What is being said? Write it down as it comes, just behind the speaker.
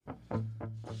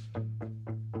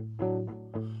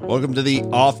Welcome to the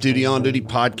Off Duty, On Duty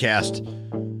podcast.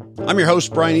 I'm your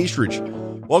host, Brian Eastridge.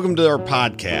 Welcome to our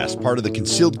podcast, part of the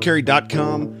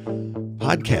concealedcarry.com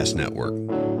podcast network.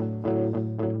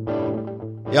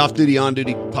 The Off Duty, On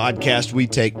Duty podcast, we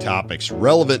take topics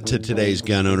relevant to today's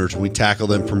gun owners and we tackle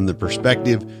them from the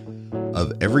perspective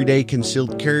of everyday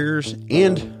concealed carriers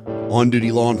and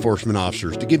on-duty law enforcement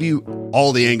officers to give you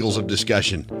all the angles of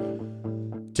discussion.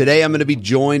 Today, I'm going to be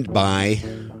joined by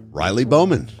Riley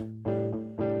Bowman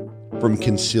from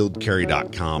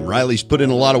concealedcarry.com. Riley's put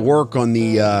in a lot of work on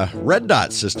the red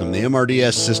dot system, the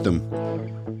MRDS system,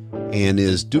 and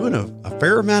is doing a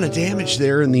fair amount of damage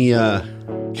there in the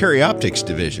Carry Optics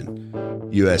division,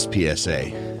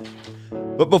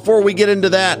 USPSA. But before we get into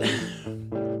that,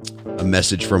 a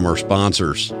message from our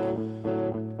sponsors.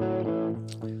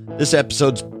 This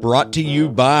episode's brought to you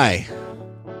by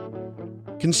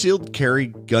Concealed Carry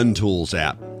Gun Tools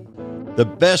app, the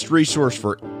best resource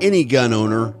for any gun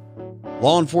owner,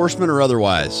 law enforcement or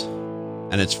otherwise,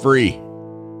 and it's free.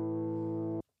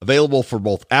 Available for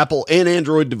both Apple and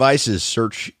Android devices.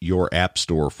 Search your app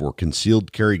store for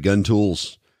Concealed Carry Gun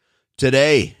Tools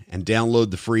today and download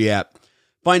the free app.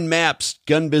 Find maps,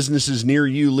 gun businesses near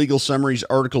you, legal summaries,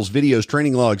 articles, videos,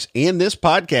 training logs, and this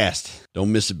podcast.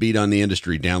 Don't miss a beat on the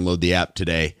industry. Download the app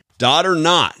today. Dot or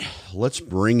not, let's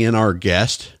bring in our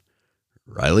guest,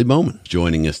 Riley Bowman,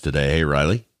 joining us today. Hey,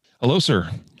 Riley. Hello, sir.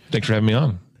 Thanks for having me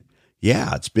on.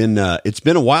 Yeah, it's been a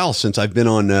while since I've been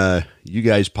on you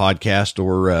guys' podcast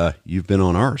or you've been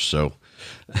on ours. So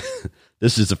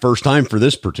this is the first time for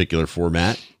this particular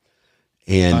format.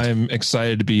 And I'm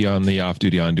excited to be on the Off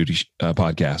Duty, On Duty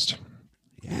podcast.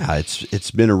 Yeah, it's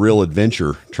been a real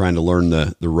adventure trying to learn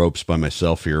the ropes by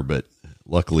myself here, but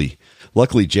luckily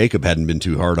Jacob hadn't been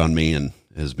too hard on me and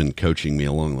has been coaching me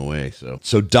along the way.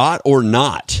 So dot or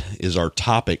not is our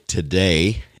topic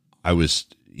today. I was,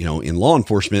 in law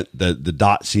enforcement, the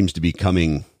dot seems to be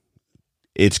coming.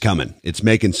 It's coming. It's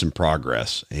making some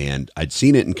progress, and I'd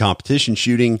seen it in competition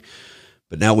shooting,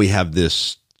 but now we have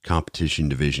this competition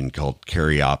division called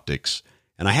Carry Optics.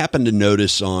 And I happened to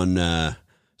notice on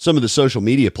some of the social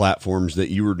media platforms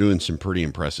that you were doing some pretty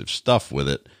impressive stuff with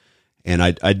it. And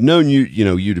I'd known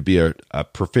you to be a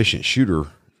proficient shooter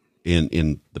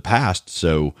in the past.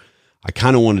 So I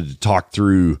kind of wanted to talk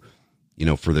through,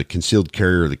 for the concealed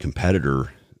carrier, the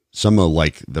competitor, some of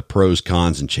like the pros,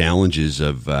 cons, and challenges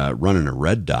of running a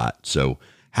red dot. So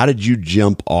how did you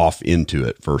jump off into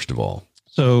it, first of all?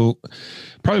 So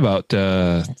probably about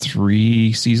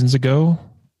 3 seasons ago,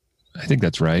 I think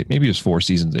that's right. Maybe it was 4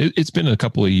 seasons. It's been a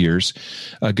couple of years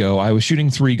ago. I was shooting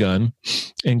 3-gun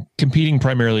and competing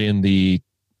primarily in the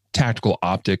tactical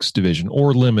optics division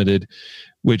or limited,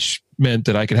 which meant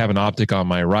that I could have an optic on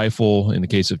my rifle in the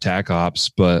case of tac ops,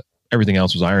 but everything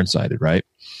else was iron sighted, right?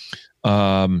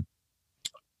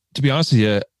 To be honest with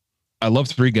you, I love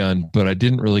 3-gun, but I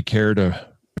didn't really care to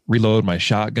reload my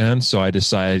shotgun. So I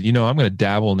decided, I'm going to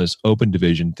dabble in this open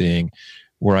division thing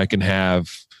where I can have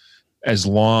as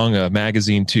long a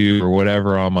magazine tube or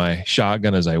whatever on my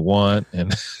shotgun as I want.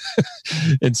 And,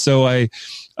 and so I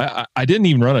didn't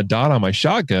even run a dot on my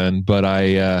shotgun, but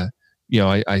I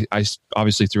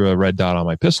obviously threw a red dot on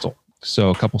my pistol. So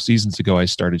a couple seasons ago, I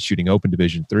started shooting open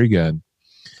division 3-gun,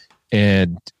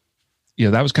 and,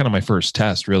 that was kind of my first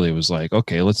test. Really, it was like,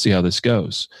 okay, let's see how this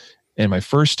goes. And my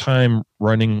first time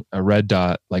running a red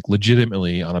dot, like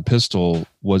legitimately on a pistol,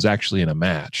 was actually in a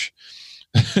match.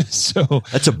 So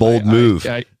that's a bold move.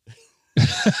 And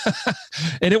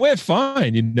it went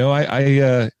fine.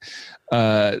 The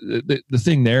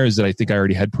thing there is that I think I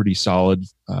already had pretty solid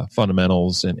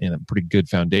fundamentals and a pretty good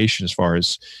foundation as far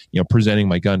as, presenting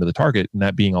my gun to the target and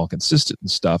that being all consistent and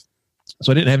stuff.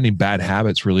 So I didn't have any bad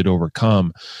habits really to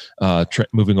overcome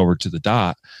moving over to the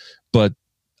dot. But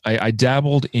I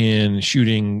dabbled in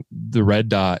shooting the red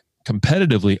dot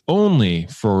competitively only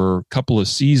for a couple of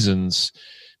seasons.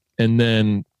 And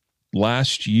then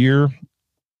last year,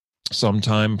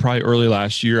 sometime probably early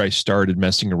last year, I started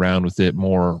messing around with it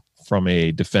more from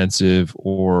a defensive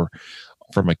or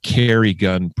from a carry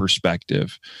gun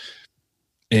perspective.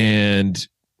 And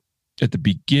at the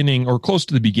beginning or close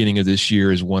to the beginning of this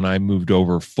year is when I moved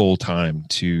over full time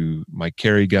to my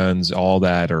carry guns, all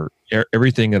that, or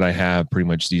everything that I have pretty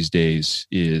much these days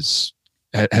has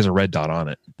a red dot on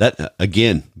it. That,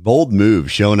 again, bold move,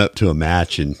 showing up to a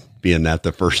match and being that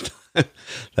the first time.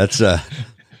 That's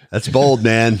bold,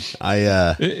 man.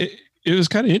 It was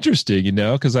kind of interesting,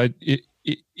 because it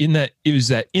was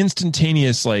that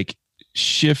instantaneous like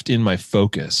shift in my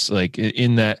focus, like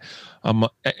in that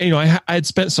I had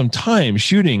spent some time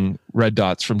shooting red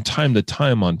dots from time to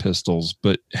time on pistols,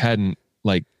 but hadn't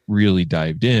like really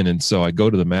dived in. And so I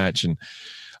go to the match and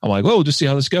I'm like, oh, just see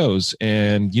how this goes.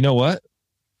 And you know what?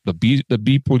 The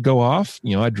beep would go off.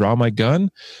 I'd draw my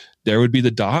gun. There would be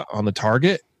the dot on the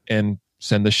target and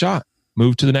send the shot.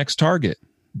 Move to the next target.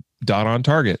 Dot on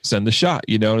target. Send the shot.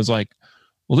 And it's like,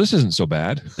 well, this isn't so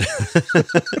bad.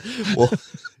 Well,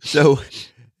 so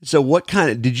what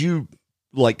did you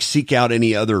like seek out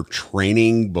any other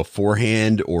training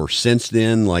beforehand or since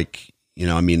then? Like,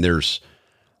 there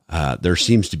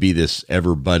seems to be this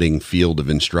ever budding field of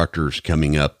instructors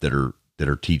coming up that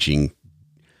are teaching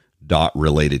dot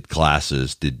related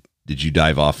classes. Did you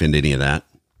dive off into any of that?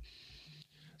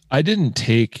 I didn't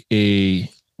take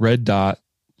a red dot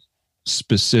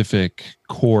specific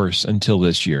course until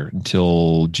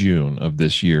June of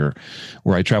this year,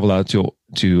 where I traveled out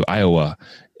to Iowa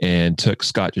and took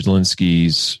Scott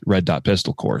Jedlinski's red dot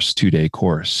pistol course, 2-day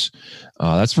course.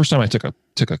 That's the first time I took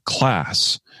a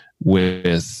class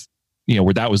with,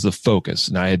 where that was the focus.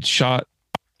 And I had shot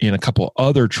in a couple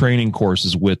other training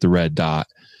courses with the red dot,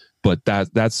 but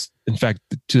that's in fact,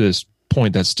 to this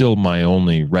point, that's still my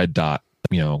only red dot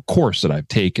course that I've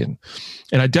taken.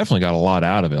 And I definitely got a lot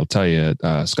out of it. I'll tell you,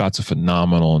 Scott's a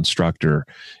phenomenal instructor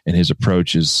and his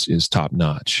approach is top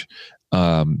notch.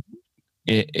 But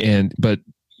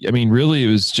I mean, really, it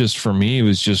was just, for me, it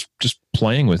was just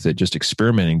playing with it, just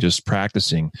experimenting, just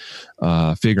practicing,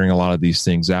 figuring a lot of these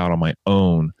things out on my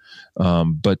own.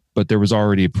 But there was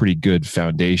already a pretty good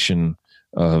foundation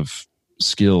of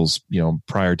skills,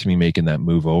 prior to me making that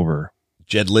move over.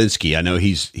 Jedlinski, I know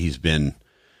he's been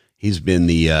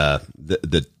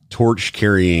the torch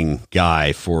carrying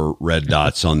guy for red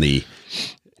dots on the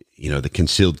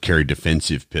concealed carry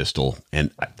defensive pistol.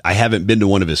 And I haven't been to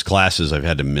one of his classes. I've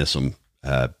had to miss them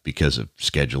because of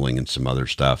scheduling and some other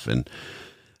stuff. And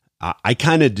I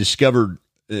kind of discovered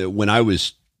when I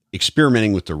was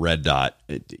experimenting with the red dot,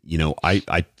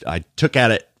 I took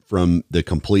at it from the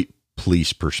complete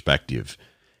police perspective.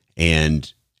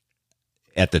 And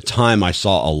at the time, I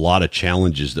saw a lot of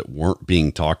challenges that weren't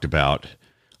being talked about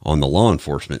on the law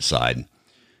enforcement side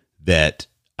that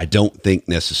I don't think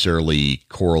necessarily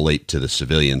correlate to the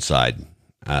civilian side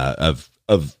of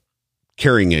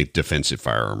carrying a defensive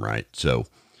firearm, right? So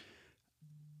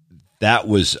that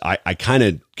was, I kind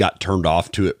of got turned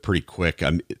off to it pretty quick.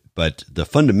 But the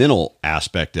fundamental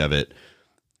aspect of it,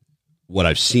 what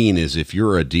I've seen is if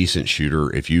you're a decent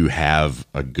shooter, if you have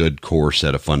a good core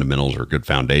set of fundamentals or a good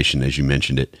foundation, as you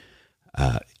mentioned it,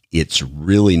 it's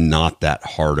really not that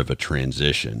hard of a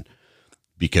transition,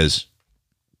 because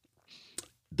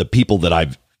the people that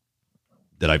I've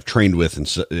trained with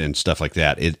and stuff like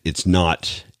that, it's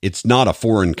not a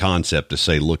foreign concept to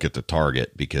say, look at the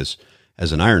target, because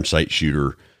as an iron sight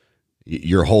shooter,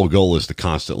 your whole goal is to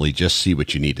constantly just see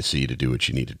what you need to see to do what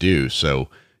you need to do. So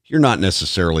you're not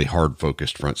necessarily hard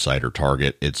focused front sight or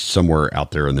target. It's somewhere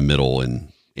out there in the middle.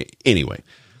 And anyway,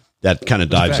 that kind of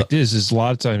dives. The fact is a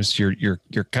lot of times you're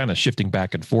kind of shifting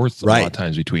back and forth a lot of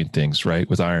times between things, right?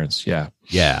 With irons. Yeah.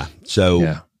 Yeah.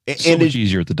 So, so much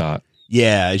easier at the dot.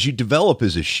 Yeah. As you develop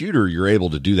as a shooter, you're able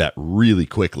to do that really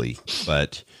quickly.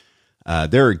 But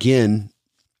there again,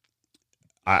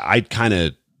 I kind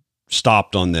of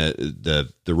stopped on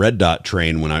the red dot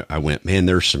train when I went, man,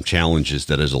 there's some challenges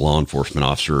that as a law enforcement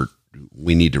officer,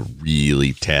 we need to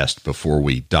really test before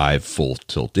we dive full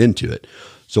tilt into it.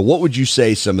 So what would you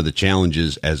say some of the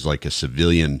challenges as like a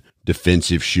civilian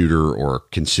defensive shooter or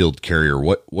concealed carrier,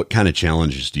 what kind of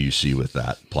challenges do you see with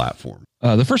that platform?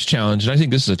 The first challenge, and I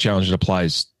think this is a challenge that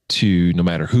applies to no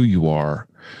matter who you are,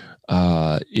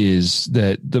 is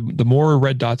that the more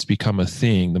red dots become a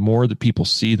thing, the more that people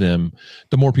see them,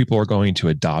 the more people are going to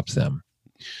adopt them.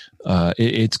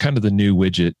 It's kind of the new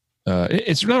widget.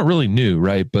 It's not really new,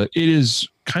 right? But it is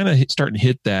kind of starting to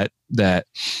hit that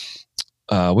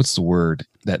what's the word?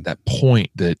 That point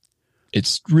that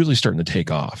it's really starting to take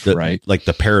off, right? Like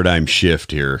the paradigm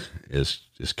shift here is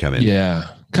coming. Yeah.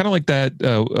 Kind of like that.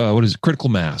 What is it? Critical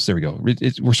mass. There we go.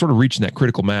 We're sort of reaching that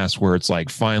critical mass where it's like,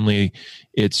 finally,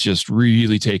 it's just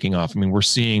really taking off. I mean, we're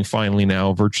seeing finally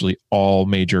now virtually all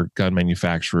major gun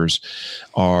manufacturers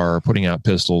are putting out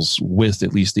pistols with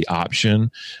at least the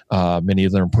option. Many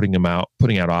of them are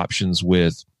putting out options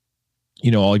with,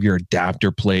 all of your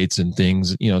adapter plates and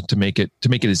things, to make it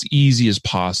as easy as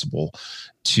possible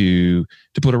to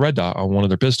put a red dot on one of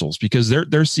their pistols, because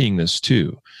they're seeing this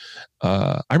too.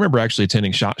 I remember actually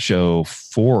attending SHOT Show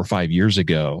 4 or 5 years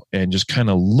ago and just kind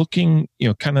of looking,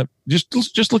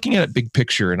 just looking at it big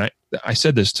picture. And I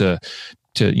said this to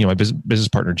my business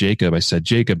partner, Jacob. I said,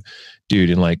 Jacob, dude,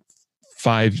 in like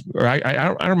 5, or I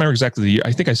don't remember exactly the year.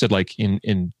 I think I said like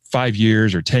in 5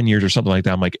 years or 10 years or something like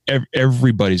that. I'm like,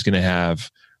 everybody's going to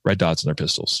have red dots on their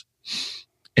pistols.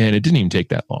 And it didn't even take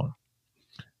that long.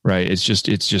 right? It's just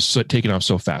taking off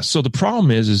so fast. So the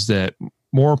problem is that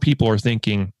more people are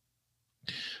thinking,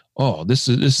 oh, this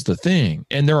is the thing.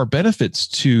 And there are benefits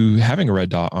to having a red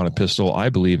dot on a pistol, I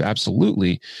believe,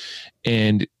 absolutely.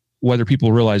 And whether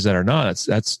people realize that or not,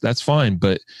 that's fine.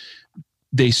 But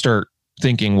they start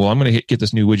thinking, well, I'm going to get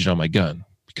this new widget on my gun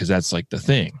because that's like the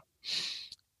thing.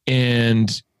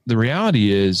 And the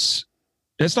reality is,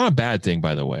 it's not a bad thing,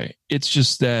 by the way. It's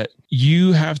just that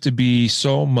you have to be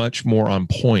so much more on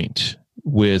point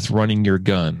with running your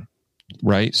gun,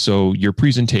 right? So your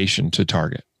presentation to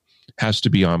target has to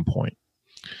be on point.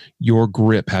 Your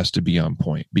grip has to be on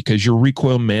point because your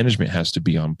recoil management has to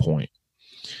be on point.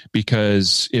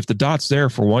 Because if the dot's there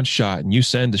for one shot and you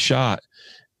send the shot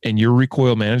and your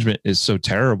recoil management is so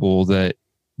terrible that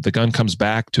the gun comes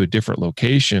back to a different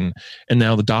location and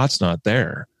now the dot's not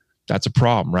there, that's a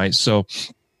problem, right? So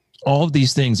all of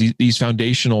these things, these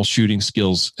foundational shooting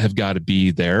skills have got to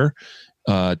be there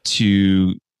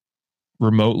to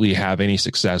remotely have any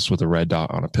success with a red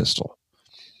dot on a pistol.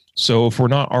 So if we're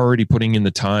not already putting in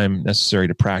the time necessary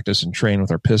to practice and train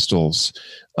with our pistols,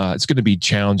 it's going to be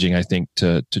challenging, I think,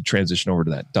 to transition over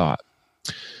to that dot.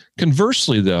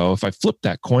 Conversely, though, if I flip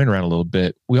that coin around a little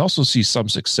bit, we also see some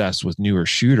success with newer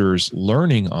shooters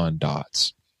learning on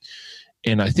dots.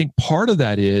 And I think part of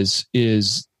that is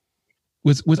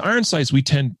with iron sights,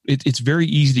 it's very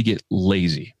easy to get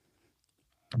lazy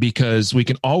because we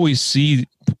can always see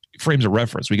frames of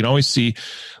reference. We can always see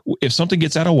if something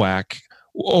gets out of whack.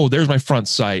 Oh, there's my front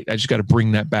sight. I just got to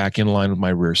bring that back in line with my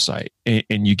rear sight,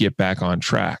 and you get back on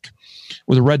track.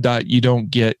 With a red dot, you don't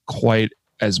get quite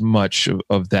as much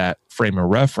of that frame of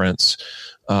reference.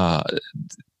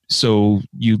 So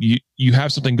you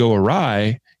have something go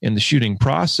awry in the shooting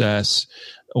process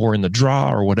or in the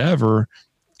draw or whatever,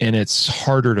 and it's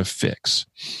harder to fix.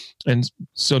 And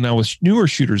so now with newer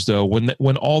shooters, though,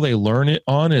 when all they learn it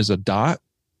on is a dot,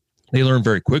 they learn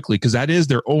very quickly because that is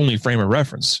their only frame of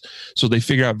reference. So they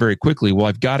figure out very quickly, well,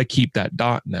 I've got to keep that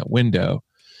dot in that window.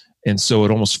 And so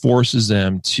it almost forces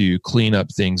them to clean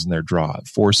up things in their draw. It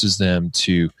forces them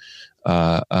to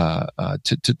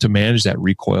manage that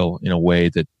recoil in a way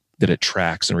that it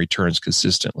tracks and returns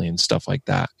consistently and stuff like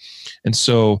that. And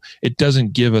so it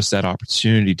doesn't give us that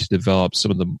opportunity to develop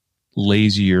some of the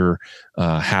lazier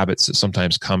habits that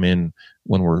sometimes come in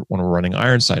when we're running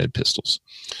iron-sighted pistols.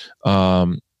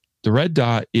 The red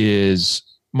dot is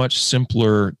much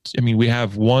simpler. I mean, we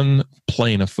have one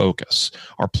plane of focus.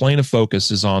 Our plane of focus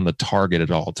is on the target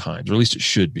at all times, or at least it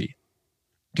should be.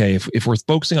 Okay, if we're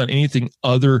focusing on anything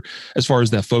other, as far as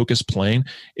that focus plane,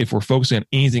 if we're focusing on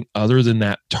anything other than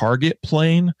that target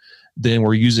plane, then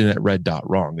we're using that red dot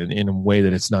wrong in a way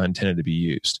that it's not intended to be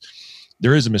used.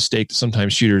 There is a mistake that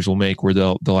sometimes shooters will make where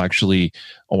they'll actually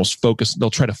almost focus.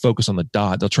 They'll try to focus on the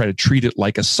dot. They'll try to treat it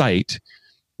like a sight,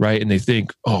 right? And they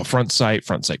think, oh, front sight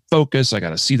focus. I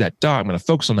got to see that dot. I'm going to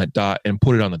focus on that dot and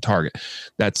put it on the target.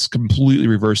 That's completely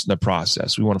reversing the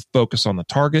process. We want to focus on the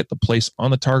target, the place on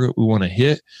the target we want to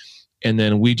hit, and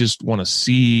then we just want to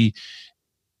see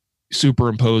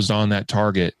superimposed on that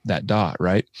target, that dot,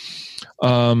 right?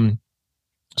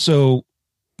 So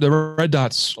the red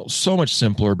dot's so much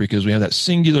simpler because we have that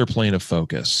singular plane of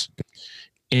focus.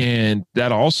 And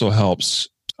that also helps,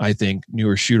 I think,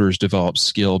 newer shooters develop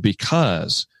skill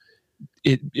because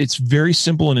it's very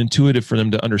simple and intuitive for them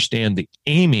to understand the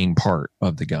aiming part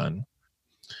of the gun.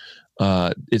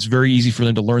 It's very easy for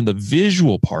them to learn the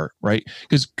visual part, right?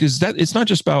 Because that it's not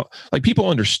just about, like, people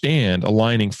understand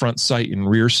aligning front sight and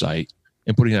rear sight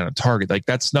and putting it on a target. Like,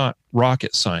 that's not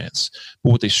rocket science.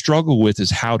 But what they struggle with is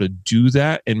how to do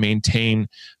that and maintain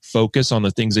focus on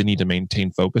the things they need to maintain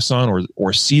focus on,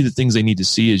 or see the things they need to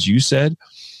see, as you said.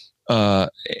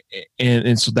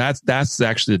 And so that's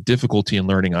actually the difficulty in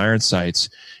learning iron sights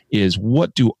is,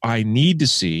 what do I need to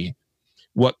see?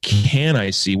 What can I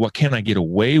see? What can I get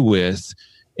away with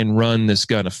and run this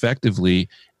gun effectively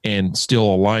and still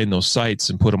align those sights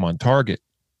and put them on target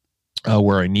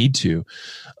where I need to?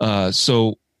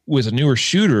 So with a newer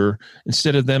shooter,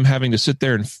 instead of them having to sit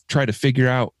there and try to figure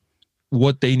out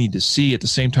what they need to see, at the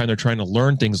same time they're trying to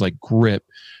learn things like grip,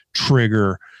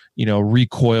 trigger,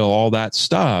 recoil, all that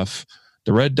stuff,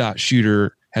 the red dot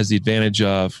shooter has the advantage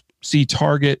of see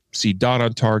target, see dot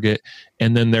on target,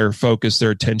 and then their focus,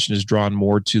 their attention is drawn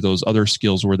more to those other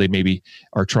skills where they maybe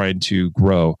are trying to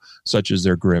grow, such as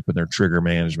their grip and their trigger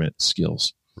management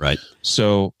skills. Right.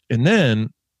 So, and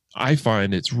then I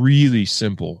find it's really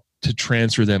simple to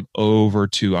transfer them over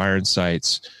to iron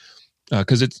sights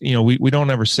because it's, we don't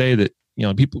ever say that,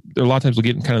 people, there are a lot of times we'll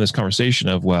get in kind of this conversation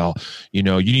of, well, you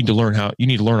need to learn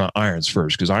on irons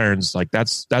first, because irons, like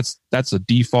that's the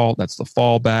default, that's the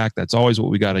fallback, that's always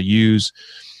what we got to use.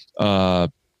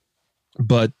 But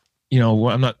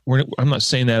I'm not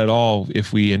saying that at all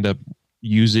if we end up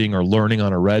using or learning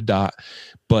on a red dot,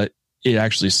 but it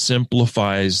actually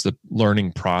simplifies the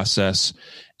learning process,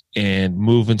 and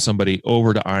moving somebody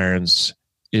over to irons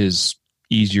is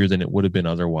easier than it would have been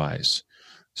otherwise.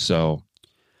 So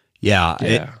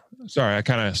yeah. Sorry, I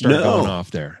kind of started going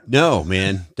off there. No,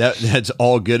 man, that's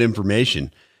all good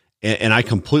information. And I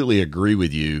completely agree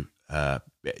with you. And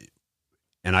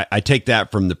I take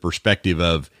that from the perspective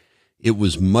of, it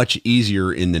was much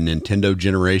easier in the Nintendo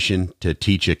generation to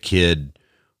teach a kid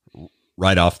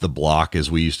right off the block,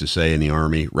 as we used to say in the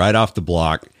Army, right off the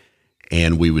block.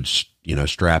 And we would,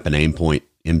 strap an Aimpoint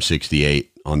M68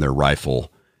 on their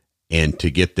rifle, and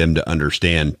to get them to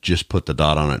understand, just put the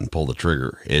dot on it and pull the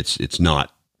trigger. It's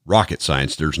not rocket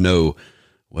science. There's no,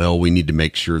 well, we need to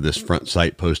make sure this front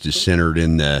sight post is centered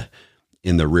in the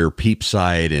rear peep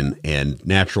sight and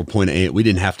natural point of aim. We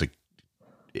didn't have to,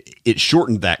 it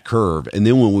shortened that curve. And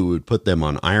then when we would put them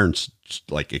on irons,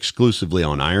 like exclusively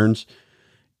on irons,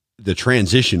 the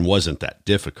transition wasn't that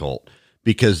difficult,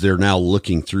 because they're now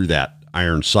looking through that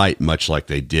iron sight, much like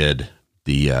they did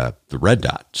the red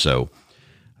dot. So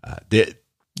the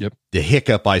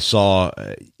hiccup I saw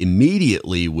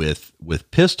immediately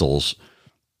with pistols,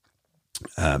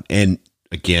 and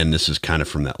again, this is kind of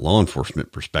from that law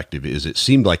enforcement perspective, is it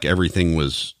seemed like everything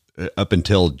was, up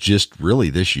until just really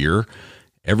this year,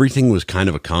 everything was kind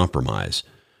of a compromise.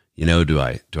 Do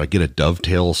I get a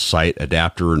dovetail sight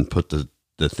adapter and put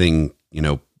the thing,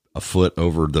 a foot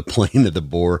over the plane of the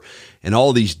bore, and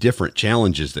all these different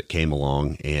challenges that came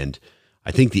along. And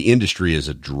I think the industry is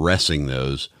addressing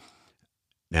those.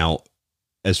 Now,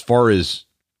 as far as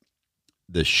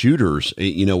the shooters,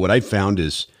 what I found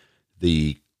is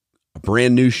a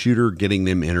brand new shooter, getting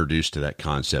them introduced to that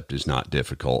concept is not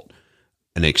difficult.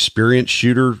 An experienced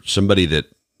shooter, somebody that,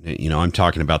 I'm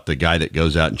talking about the guy that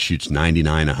goes out and shoots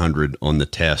 99, 100 on the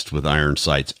test with iron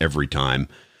sights every time,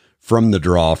 from the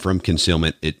draw, from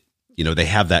concealment. They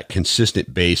have that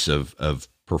consistent base of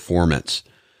performance.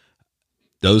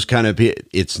 Those kind of,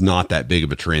 it's not that big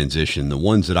of a transition. The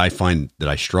ones that I find that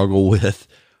I struggle with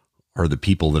are the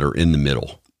people that are in the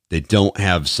middle. They don't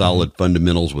have solid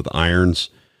fundamentals with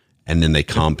irons, and then they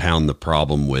compound the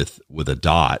problem with a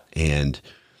dot. And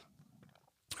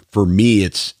for me,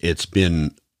 it's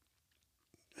been,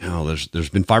 there's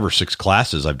been 5 or 6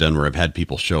 classes I've done where I've had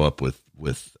people show up with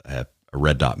a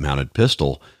red dot mounted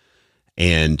pistol,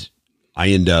 and I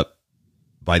end up,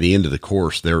 by the end of the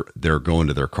course, they're going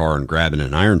to their car and grabbing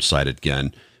an iron sighted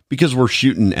gun, because we're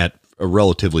shooting at a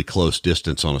relatively close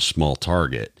distance on a small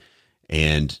target.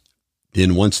 And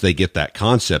then once they get that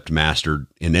concept mastered,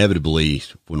 inevitably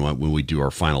when we do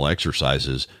our final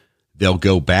exercises, they'll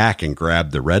go back and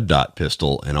grab the red dot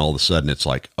pistol, and all of a sudden it's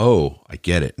like, oh, I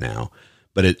get it now.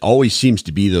 But it always seems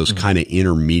to be those kind of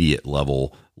intermediate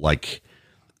level, like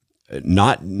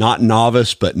not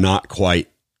novice, but not quite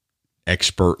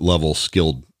expert level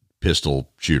skilled pistol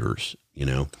shooters,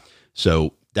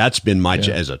 So that's been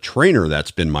as a trainer,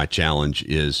 that's been my challenge,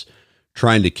 is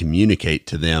trying to communicate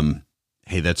to them,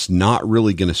 hey, that's not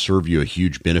really going to serve you a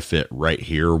huge benefit right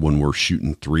here when we're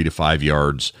shooting 3 to 5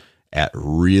 yards at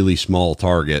really small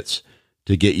targets,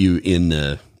 to get you in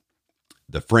the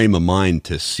frame of mind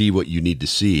to see what you need to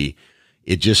see.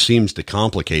 It just seems to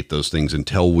complicate those things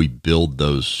until we build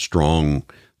those strong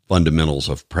fundamentals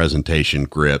of presentation,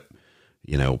 grip,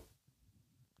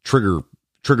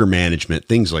 trigger management,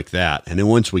 things like that. And then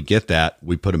once we get that,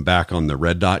 we put them back on the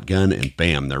red dot gun, and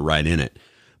bam, they're right in it.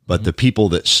 But the people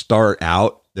that start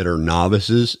out that are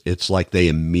novices, it's like they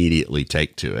immediately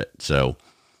take to it. So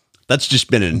that's just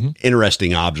been an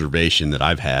interesting observation that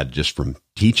I've had just from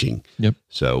teaching. Yep.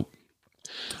 So,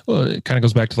 well, it kind of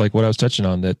goes back to like what I was touching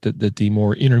on, that the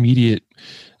more intermediate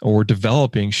or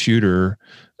developing shooter,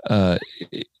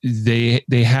 they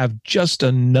have just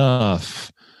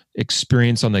enough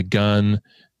experience on the gun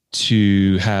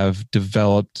to have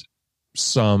developed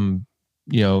some,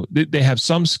 they have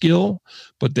some skill,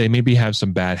 but they maybe have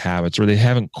some bad habits, or they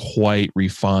haven't quite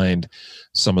refined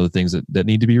some of the things that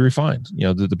need to be refined.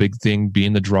 The big thing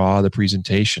being the draw, the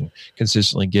presentation,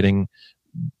 consistently getting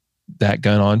that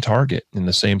gun on target in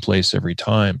the same place every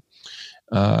time.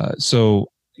 So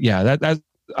yeah, that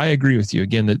I agree with you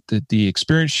again, that the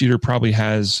experienced shooter probably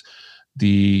has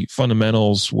the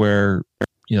fundamentals where,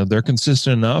 they're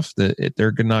consistent enough that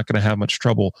they're not going to have much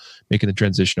trouble making the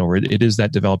transition over. It is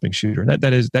that developing shooter. And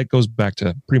that goes back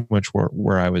to pretty much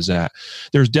where I was at.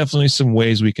 There's definitely some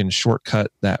ways we can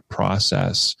shortcut that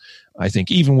process, I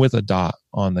think, even with a dot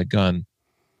on the gun.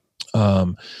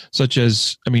 Such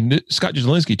as, Scott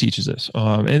Jezelinski teaches this.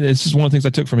 And this is one of the things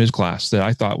I took from his class that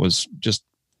I thought was just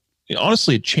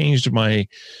honestly, it changed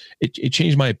it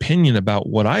changed my opinion about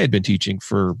what I had been teaching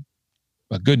for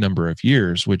a good number of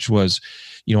years, which was,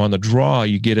 on the draw,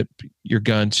 you get your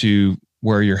gun to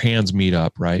where your hands meet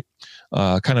up, right?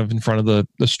 Kind of in front of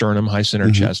the sternum, high center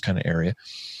chest kind of area.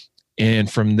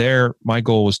 And from there, my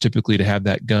goal was typically to have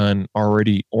that gun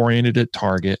already oriented at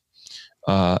target.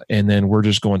 And then we're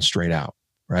just going straight out,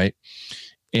 right?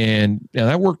 And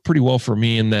that worked pretty well for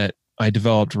me in that I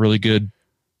developed really good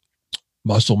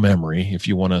muscle memory, if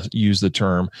you want to use the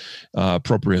term,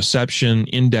 proprioception,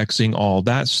 indexing, all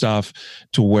that stuff,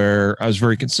 to where I was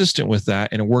very consistent with that,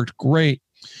 and it worked great.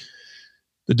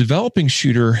 The developing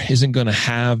shooter isn't going to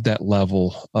have that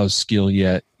level of skill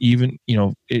yet. Even,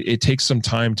 it takes some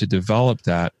time to develop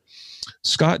that.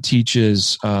 Scott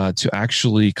teaches to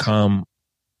actually come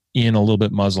in a little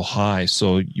bit muzzle high.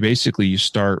 So you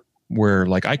start where,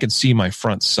 like, I can see my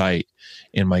front sight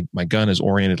and my gun is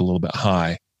oriented a little bit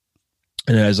high.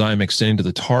 And as I'm extending to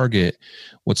the target,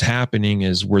 what's happening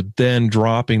is we're then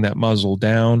dropping that muzzle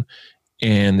down,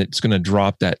 and it's going to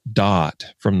drop that dot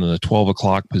from the 12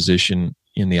 o'clock position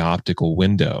in the optical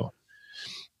window.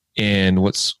 And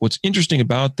what's interesting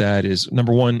about that is,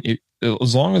 number one,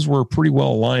 as long as we're pretty well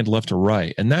aligned left to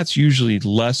right, and that's usually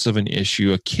less of an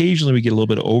issue. Occasionally we get a little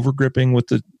bit of over gripping with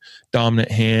the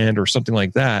dominant hand or something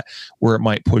like that, where it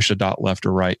might push a dot left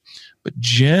or right. But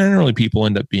generally people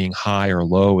end up being high or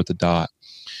low with the dot.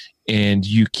 And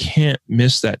you can't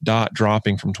miss that dot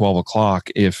dropping from 12 o'clock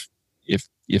if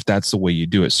that's the way you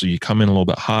do it. So you come in a little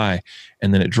bit high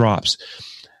and then it drops.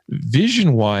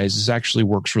 Vision wise, this actually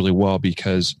works really well,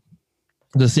 because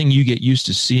the thing you get used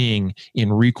to seeing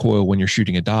in recoil when you're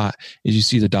shooting a dot is you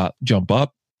see the dot jump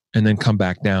up and then come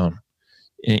back down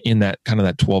in that kind of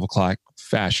that 12 o'clock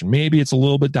fashion. Maybe it's a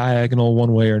little bit diagonal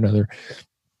one way or another.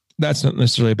 That's not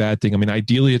necessarily a bad thing. I mean,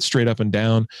 ideally it's straight up and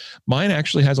down. Mine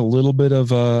actually has a little bit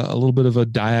of a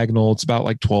diagonal. It's about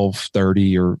like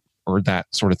 12:30 or that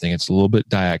sort of thing. It's a little bit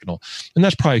diagonal, and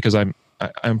that's probably because I'm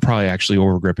probably actually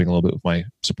over gripping a little bit with my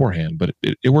support hand, but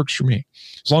it works for me.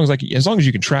 As long as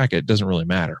you can track it, it doesn't really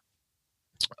matter.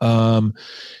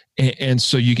 And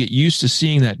so you get used to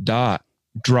seeing that dot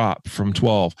drop from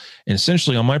 12. And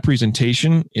essentially on my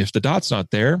presentation, if the dot's not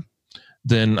there,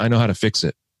 then I know how to fix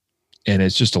it. And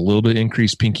it's just a little bit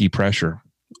increased pinky pressure,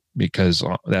 because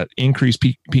that increased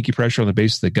pinky pressure on the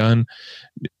base of the gun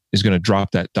is going to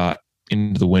drop that dot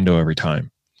into the window every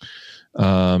time.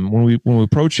 When we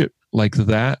approach it like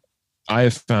that, I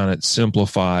have found it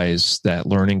simplifies that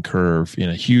learning curve in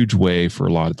a huge way for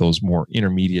a lot of those more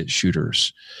intermediate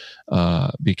shooters,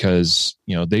 because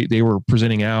they were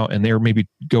presenting out and they were maybe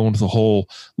going to the whole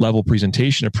level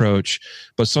presentation approach,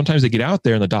 but sometimes they get out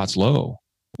there and the dot's low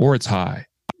or it's high.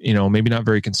 Maybe not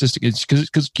very consistent. It's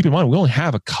because keep in mind, we only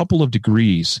have a couple of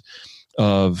degrees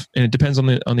and it depends on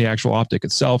the actual optic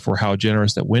itself or how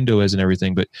generous that window is and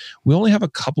everything, but we only have a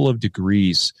couple of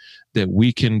degrees that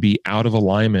we can be out of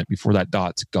alignment before that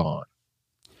dot's gone.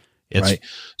 Right.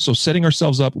 So setting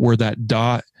ourselves up where that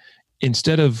dot,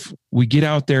 instead of we get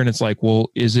out there and it's like,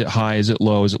 well, is it high? Is it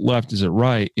low? Is it left? Is it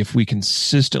right? If we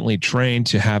consistently train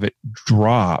to have it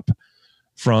drop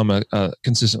from a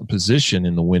consistent position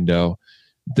in the window,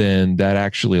 then that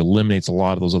actually eliminates a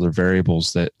lot of those other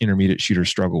variables that intermediate shooters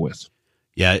struggle with.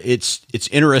 Yeah, it's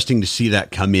interesting to see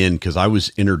that come in, because I was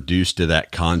introduced to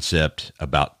that concept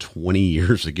about 20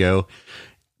 years ago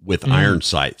with iron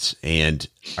sights. And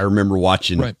I remember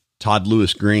watching Todd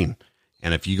Lewis Green.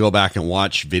 And if you go back and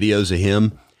watch videos of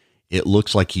him, it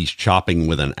looks like he's chopping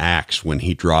with an axe when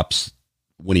he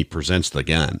presents the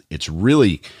gun. It's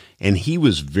really, and he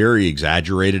was very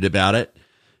exaggerated about it.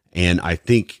 And I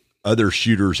think other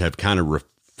shooters have kind of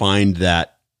refined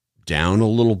that down a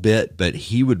little bit, but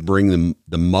he would bring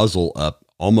the muzzle up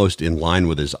almost in line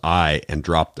with his eye and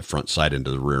drop the front sight into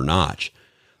the rear notch,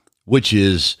 which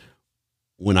is,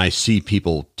 when I see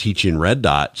people teaching red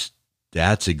dots,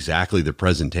 that's exactly the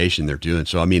presentation they're doing.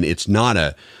 So, I mean, it's not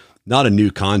a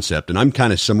new concept, and I'm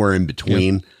kind of somewhere in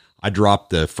between. Yep. I drop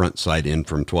the front sight in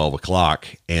from 12 o'clock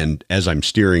and as I'm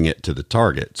steering it to the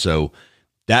target. So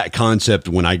that concept,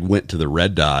 when I went to the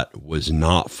red dot, was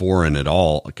not foreign at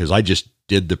all, because I just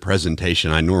did the presentation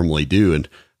I normally do. And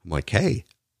I'm like, hey,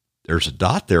 there's a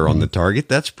dot there on the target.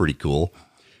 That's pretty cool.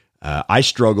 I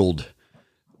struggled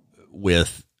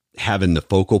with having the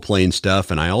focal plane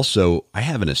stuff. And I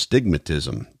have an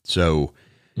astigmatism. So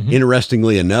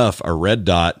interestingly enough, a red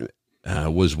dot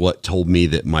was what told me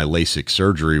that my LASIK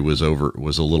surgery was a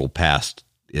little past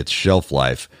its shelf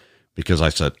life. Because I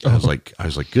was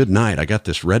like, good night. I got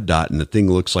this red dot and the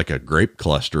thing looks like a grape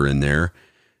cluster in there.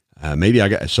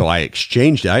 So I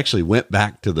exchanged it. I actually went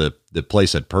back to the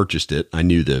place I'd purchased it. I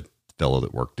knew the fellow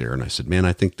that worked there. And I said, man,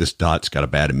 I think this dot's got a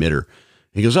bad emitter.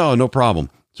 He goes, oh, no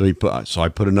problem. So I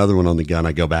put another one on the gun.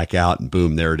 I go back out and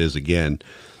boom, there it is again.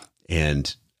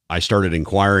 And I started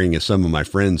inquiring of some of my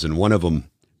friends, and one of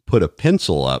them put a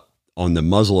pencil up on the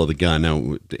muzzle of the gun.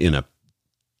 Now,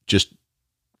 just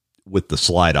with the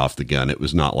slide off the gun. It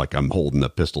was not like I'm holding a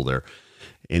pistol there.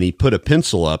 And he put a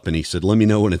pencil up and he said, let me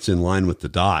know when it's in line with the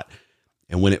dot.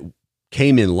 And when it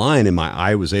came in line and my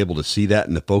eye was able to see that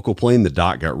in the focal plane, the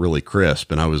dot got really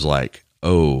crisp. And I was like,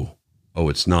 oh,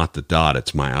 it's not the dot,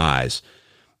 it's my eyes.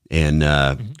 And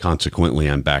consequently,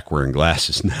 I'm back wearing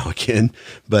glasses now again.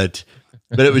 But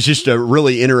it was just a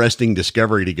really interesting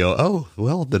discovery to go, oh,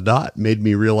 well, the dot made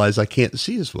me realize I can't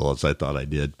see as well as I thought I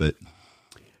did. But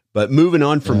moving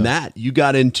on from that, you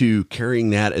got into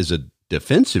carrying that as a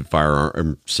defensive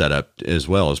firearm setup as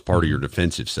well as part of your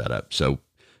defensive setup. So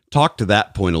talk to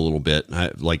that point a little bit.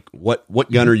 Like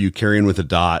what gun are you carrying with a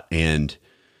dot, and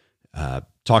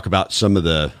talk about some of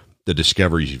the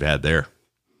discoveries you've had there.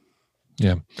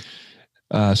 Yeah.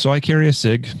 So I carry a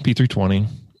SIG P320.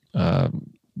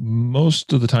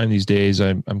 Most of the time these days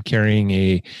I'm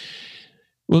carrying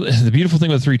well, the beautiful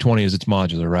thing with 320 is it's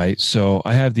modular, right? So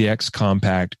I have the X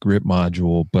compact grip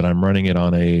module, but I'm running it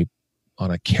on a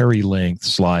carry length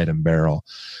slide and barrel.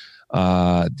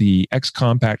 The X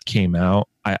compact came out.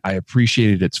 I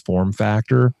appreciated its form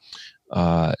factor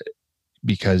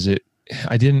because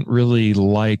I didn't really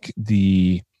like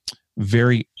the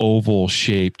very oval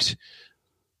shaped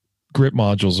grip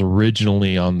modules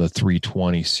originally on the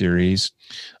 320 series.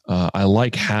 I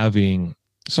like having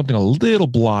something a little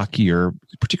blockier,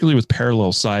 particularly with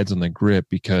parallel sides on the grip,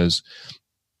 because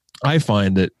I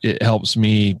find that it helps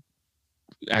me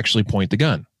actually point the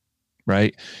gun,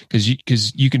 right? Because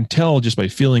you can tell just by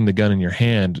feeling the gun in your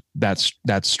hand that's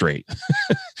straight.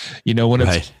 When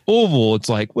it's oval, it's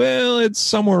like, well, it's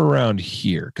somewhere around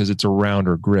here because it's a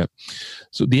rounder grip.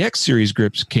 So the X series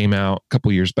grips came out a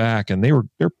couple years back, and they're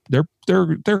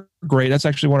great. That's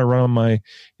actually what I run on I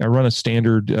run a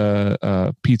standard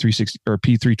P360 or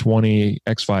P320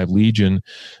 X5 Legion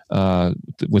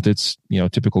with its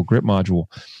typical grip module.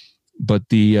 But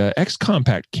the X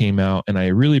Compact came out, and I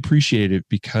really appreciated it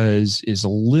because it's a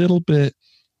little bit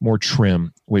more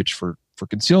trim, which for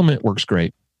concealment works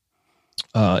great.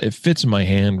 It fits in my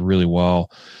hand really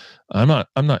well. I'm not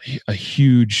a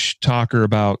huge talker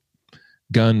about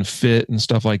gun fit and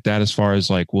stuff like that, as far as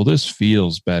like, well, this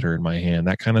feels better in my hand,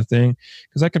 that kind of thing,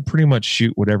 because I can pretty much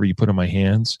shoot whatever you put in my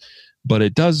hands, but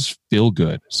it does feel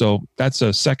good. So that's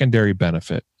a secondary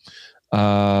benefit.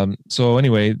 So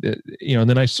anyway,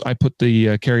 then I put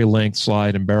the carry length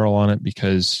slide and barrel on it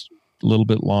because a little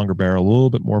bit longer barrel, a little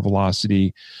bit more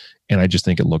velocity, and I just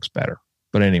think it looks better.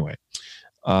 But anyway,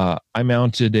 I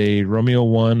mounted a Romeo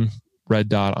 1 red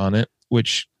dot on it,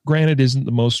 which granted isn't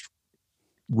the most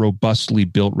robustly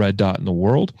built red dot in the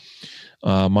world.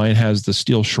 Mine has the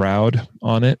steel shroud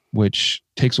on it, which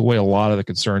takes away a lot of the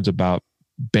concerns about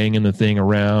banging the thing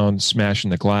around, smashing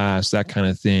the glass, that kind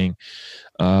of thing.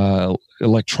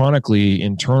 Electronically,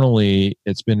 internally,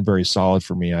 it's been very solid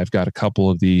for me. I've got a couple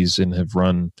of these and have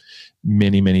run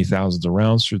many, many thousands of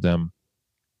rounds through them.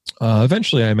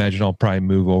 Eventually, I imagine I'll probably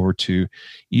move over to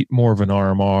more of an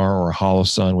RMR or a Hollow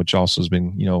Sun, which also has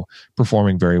been,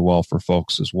 performing very well for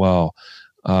folks as well.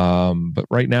 But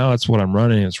right now, that's what I'm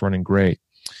running. It's running great.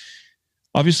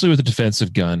 Obviously, with a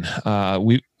defensive gun,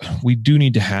 we do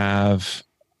need to have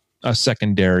a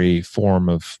secondary form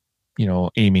of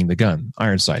aiming the gun,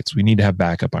 iron sights. We need to have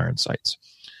backup iron sights.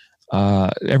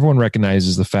 Everyone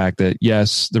recognizes the fact that,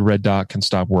 yes, the red dot can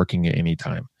stop working at any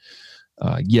time.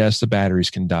 Yes, the batteries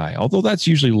can die, although that's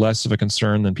usually less of a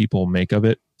concern than people make of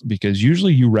it, because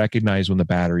usually you recognize when the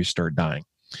batteries start dying.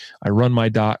 I run my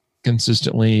dot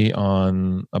consistently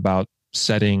on about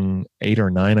setting 8 or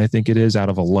 9, I think it is, out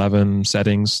of 11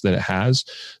 settings that it has.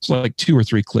 So like 2 or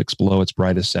 3 clicks below its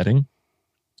brightest setting.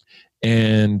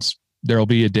 And there'll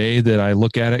be a day that I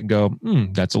look at it and go,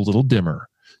 that's a little dimmer.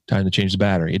 Time to change the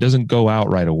battery. It doesn't go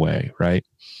out right away, right?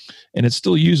 And it's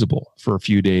still usable for a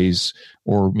few days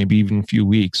or maybe even a few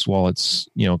weeks while it's,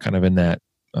 kind of in that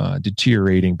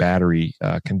deteriorating battery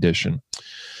condition.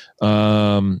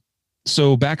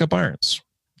 So backup irons.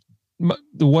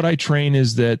 What I train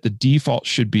is that the default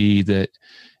should be that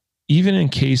even in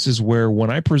cases where when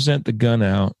I present the gun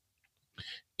out,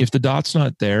 if the dot's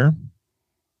not there,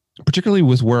 particularly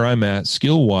with where I'm at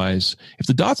skill-wise, if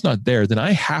the dot's not there, then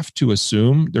I have to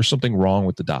assume there's something wrong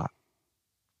with the dot.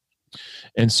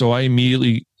 And so I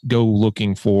immediately go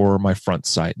looking for my front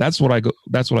sight. That's what I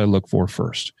look for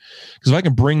first. Because if I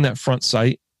can bring that front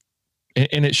sight,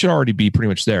 and it should already be pretty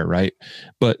much there, right?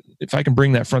 But if I can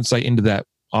bring that front sight into that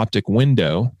optic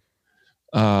window,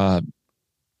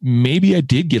 maybe I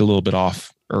did get a little bit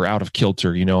off or out of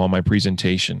kilter, on my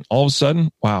presentation. All of a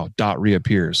sudden, wow, dot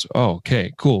reappears. Oh,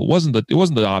 okay, cool. It wasn't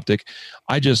the optic.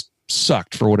 I just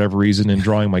sucked for whatever reason in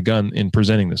drawing my gun in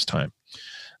presenting this time.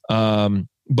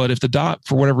 But if the dot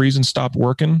for whatever reason stopped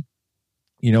working,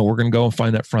 we're going to go and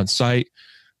find that front sight,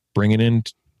 bring it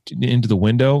into the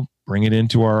window, bring it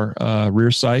into our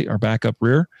rear sight, our backup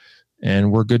rear,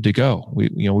 and we're good to go. We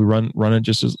run it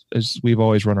just as we've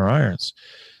always run our irons.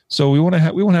 So we want to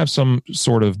have some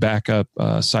sort of backup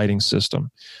sighting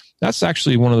system. That's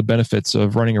actually one of the benefits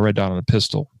of running a red dot on a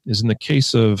pistol. Is in the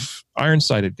case of iron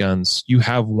sighted guns, you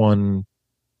have one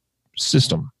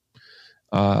system.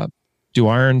 Do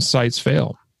iron sights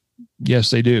fail?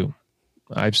 Yes, they do.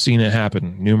 I've seen it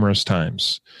happen numerous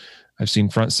times. I've seen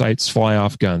front sights fly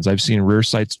off guns. I've seen rear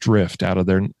sights drift out of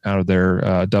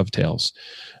their dovetails.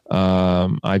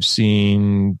 I've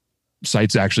seen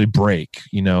sights actually break,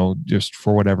 just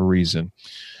for whatever reason.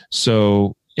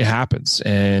 So it happens.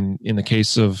 And in the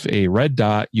case of a red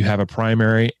dot, you have a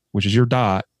primary, which is your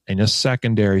dot, and a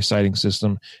secondary sighting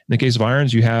system. In the case of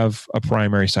irons, you have a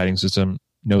primary sighting system,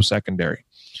 no secondary,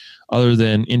 other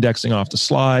than indexing off the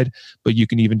slide. But you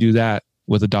can even do that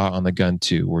with a dot on the gun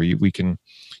too, where we can,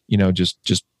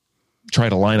 just try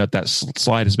to line up that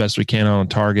slide as best we can on a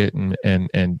target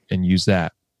and use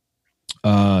that.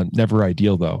 Never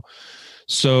ideal though.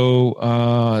 So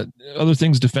other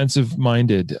things, defensive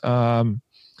minded.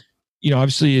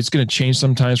 Obviously it's going to change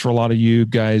sometimes for a lot of you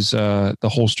guys, the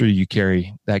holster you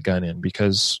carry that gun in,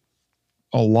 because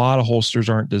a lot of holsters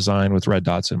aren't designed with red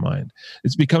dots in mind.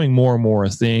 It's becoming more and more a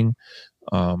thing.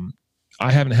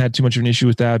 I haven't had too much of an issue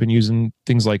with that. I've been using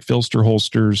things like Filster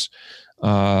holsters,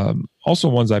 also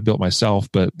ones I built myself,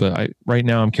 but right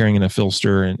now I'm carrying in a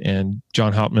Filster, and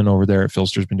John Hauptman over there at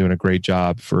Filster has been doing a great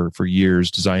job for years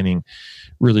designing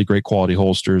really great quality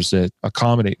holsters that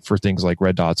accommodate for things like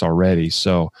red dots already.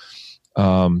 So,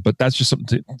 but that's just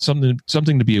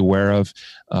something to be aware of.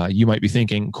 You might be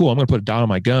thinking, cool, I'm going to put a dot on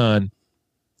my gun,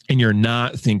 and you're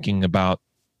not thinking about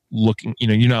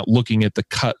you're not looking at the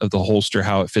cut of the holster,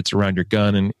 how it fits around your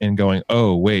gun, and going,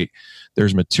 oh, wait,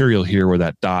 there's material here where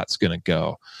that dot's going to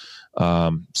go.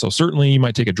 So certainly you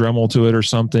might take a Dremel to it or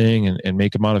something and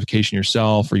make a modification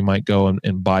yourself, or you might go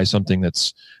and buy something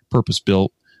that's purpose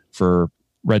built for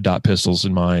red dot pistols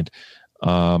in mind.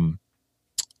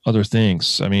 Other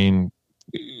things, I mean,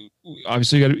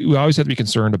 obviously we always have to be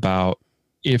concerned about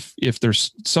if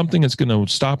there's something that's going to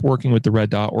stop working with the red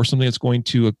dot, or something that's going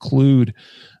to occlude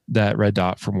that red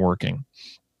dot from working.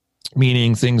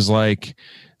 Meaning things like,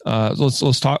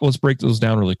 let's break those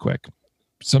down really quick.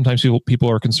 Sometimes people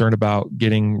are concerned about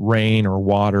getting rain or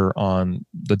water on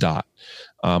the dot.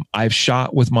 I've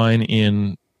shot with mine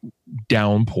in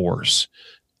downpours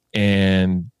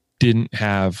and didn't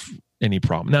have any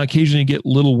problem. Now, occasionally you get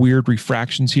little weird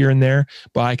refractions here and there,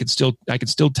 but I could still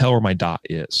tell where my dot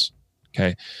is.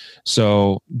 Okay.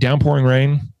 So downpouring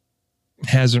rain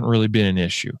hasn't really been an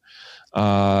issue.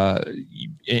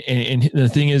 And the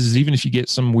thing is even if you get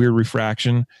some weird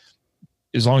refraction,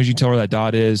 as long as you tell where that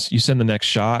dot is, you send the next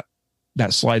shot,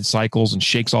 that slide cycles and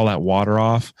shakes all that water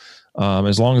off.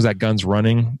 As long as that gun's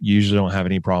running, you usually don't have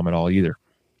any problem at all either.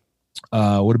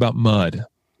 What about mud?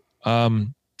 I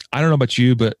don't know about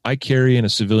you, but I carry in a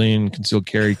civilian concealed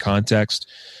carry context,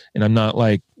 and I'm not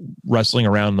like wrestling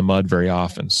around in the mud very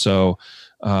often. So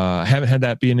I haven't had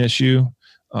that be an issue.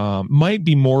 Might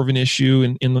be more of an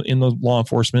issue in the law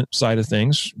enforcement side of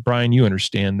things. Brian, you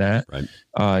understand that.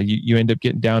 Right. You end up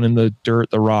getting down in the dirt,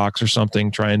 the rocks or something,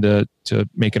 trying to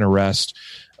make an arrest.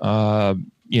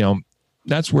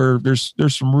 That's where there's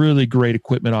some really great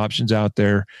equipment options out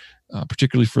there,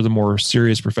 particularly for the more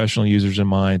serious professional users in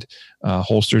mind.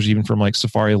 Holsters, even from like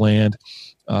Safari Land,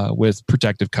 with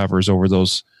protective covers over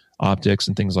those optics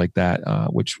and things like that,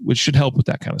 which should help with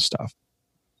that kind of stuff.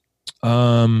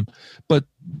 But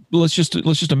let's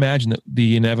just imagine that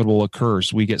the inevitable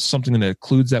occurs. We get something that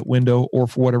occludes that window, or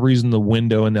for whatever reason, the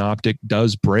window and the optic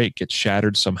does break, gets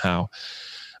shattered somehow.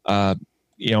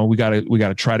 We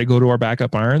gotta try to go to our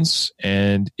backup irons.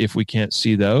 And if we can't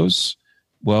see those,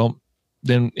 well,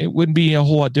 then it wouldn't be a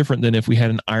whole lot different than if we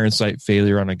had an iron sight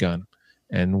failure on a gun,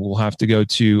 and we'll have to go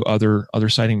to other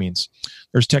sighting means.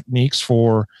 There's techniques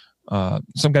for,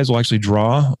 some guys will actually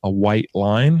draw a white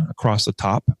line across the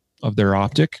top of their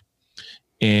optic,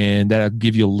 and that'll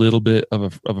give you a little bit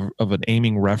of an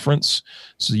aiming reference,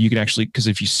 so you can actually, because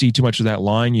if you see too much of that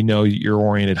line, you're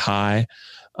oriented high.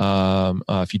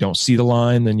 If you don't see the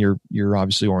line, then you're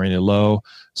obviously oriented low.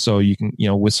 So you can,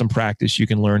 with some practice, you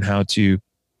can learn how to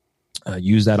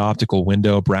use that optical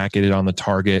window, bracket it on the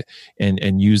target,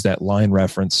 and use that line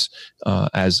reference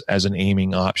as an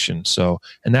aiming option. So,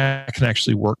 and that can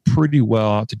actually work pretty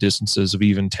well out to distances of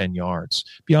even 10 yards.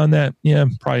 Beyond that, yeah,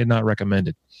 probably not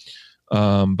recommended.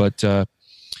 But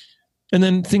and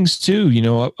then things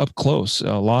too, up close.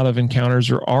 A lot of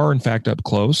encounters are in fact up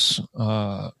close,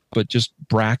 but just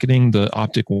bracketing the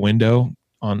optic window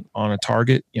on a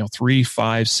target, 3,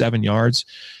 5, 7 yards.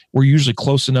 We're usually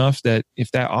close enough that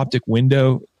if that optic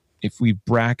window, if we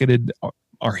bracketed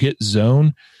our hit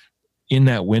zone in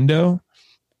that window,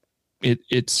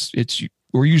 it's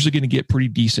we're usually going to get pretty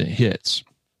decent hits.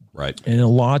 Right. And a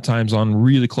lot of times on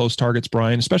really close targets,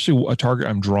 Brian, especially a target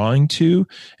I'm drawing to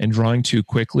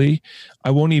quickly,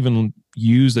 I won't even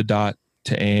use the dot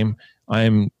to aim.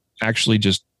 I'm actually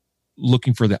just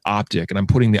looking for the optic, and I'm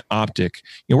putting the optic,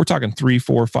 we're talking 3,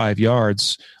 4, 5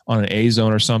 yards on an A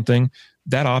zone or something.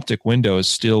 That optic window is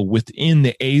still within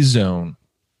the A zone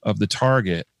of the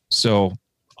target. So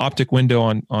optic window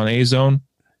on A zone,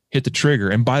 hit the trigger.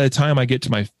 And by the time I get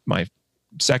to my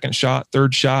second shot,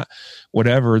 third shot,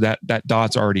 whatever, that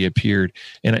dot's already appeared,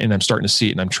 and I'm starting to see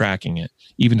it and I'm tracking it,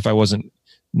 even if I wasn't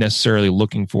necessarily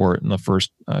looking for it in the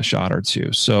first shot or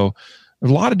two. So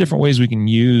there's a lot of different ways we can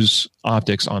use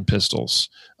optics on pistols.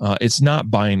 It's not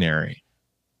binary.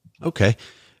 Okay.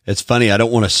 It's funny. I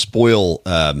don't want to spoil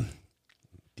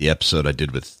the episode I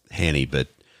did with Hanny, but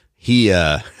he,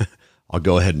 I'll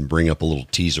go ahead and bring up a little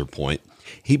teaser point.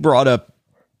 He brought up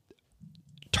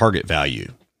target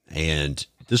value, and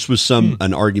this was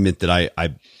an argument that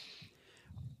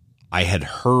I had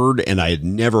heard, and I had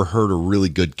never heard a really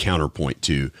good counterpoint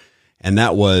to. And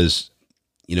that was,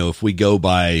 if we go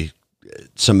by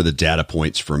some of the data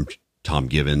points from Tom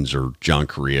Givens or John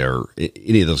Correa or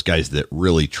any of those guys that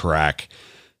really track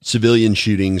civilian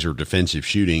shootings or defensive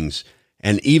shootings,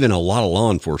 and even a lot of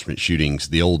law enforcement shootings,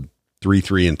 the old 3,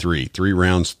 3, and 3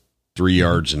 rounds, 3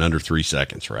 yards and under 3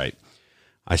 seconds, right?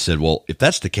 I said, well, if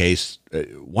that's the case,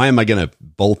 why am I going to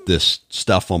bolt this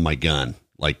stuff on my gun?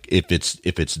 Like if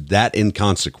it's that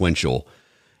inconsequential.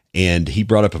 And he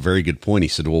brought up a very good point. He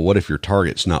said, well, what if your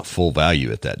target's not full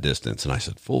value at that distance? And I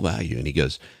said, full value. And he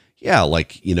goes, yeah,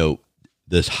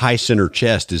 this high center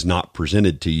chest is not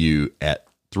presented to you at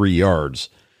 3 yards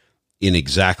in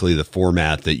exactly the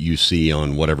format that you see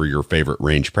on whatever your favorite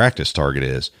range practice target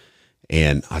is.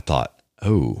 And I thought,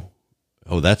 oh,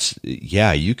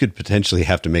 you could potentially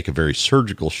have to make a very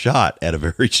surgical shot at a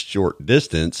very short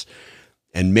distance,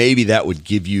 and maybe that would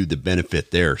give you the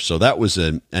benefit there. So that was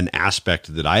an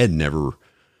aspect that I had never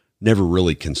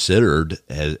really considered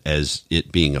as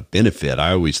it being a benefit.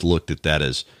 I always looked at that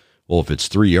as, well, if it's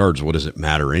 3 yards, what does it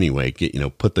matter anyway?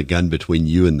 Put the gun between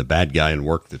you and the bad guy and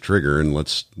work the trigger, and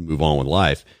let's move on with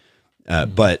life.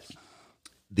 But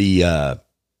that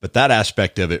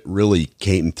aspect of it really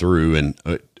came through,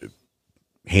 and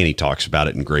Hanny talks about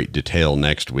it in great detail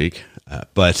next week.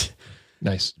 But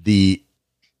nice.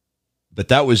 But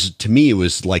that was, to me, it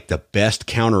was like the best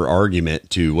counter argument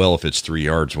to, well, if it's 3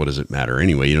 yards, what does it matter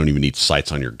anyway? You don't even need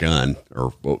sights on your gun,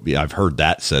 or I've heard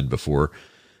that said before.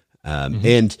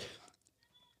 And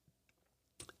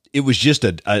it was just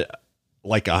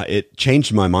it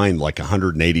changed my mind like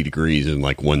 180 degrees in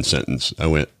like one sentence. I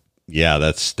went, yeah,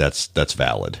 that's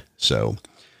valid. So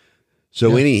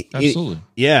yeah, absolutely.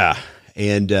 Yeah.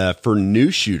 And, for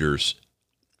new shooters,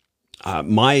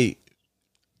 I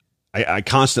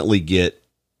constantly get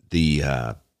the,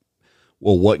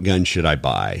 well, what gun should I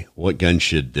buy? What gun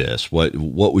should this? What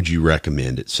would you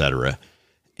recommend, et cetera?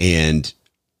 And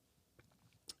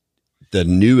the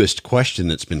newest question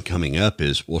that's been coming up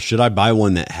is, well, should I buy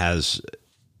one that has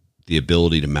the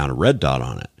ability to mount a red dot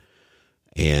on it?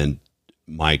 And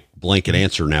my blanket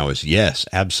answer now is yes,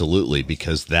 absolutely,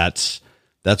 because that's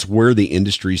where the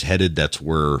industry's headed. That's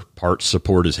where parts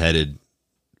support is headed.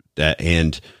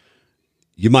 And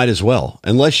you might as well,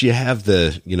 unless you have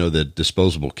the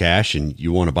disposable cash and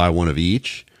you want to buy one of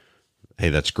each. Hey,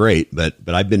 that's great. But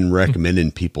I've been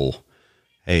recommending people,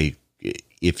 hey,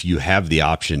 if you have the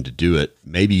option to do it,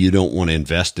 maybe you don't want to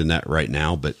invest in that right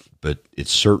now, but it's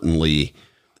certainly,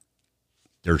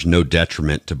 there's no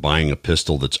detriment to buying a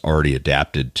pistol that's already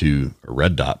adapted to a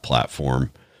red dot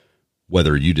platform,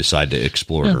 whether you decide to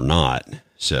explore it or not.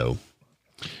 So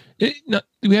we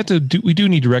do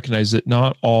need to recognize that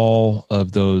not all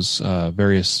of those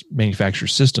various manufacturer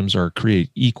systems are created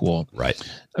equal. Right.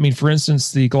 I mean, for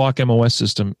instance, the Glock MOS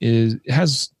system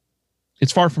it's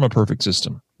far from a perfect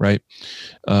system, right?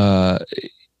 So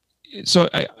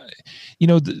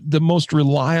the most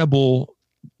reliable,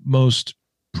 most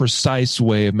precise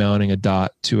way of mounting a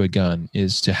dot to a gun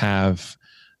is to have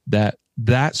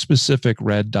that specific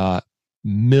red dot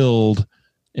milled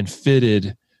and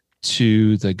fitted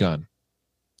to the gun.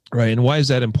 Right. And why is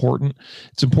that important?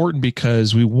 It's important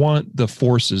because we want the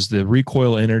forces, the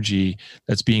recoil energy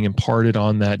that's being imparted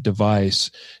on that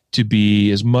device to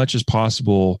be as much as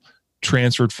possible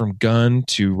transferred from gun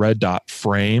to red dot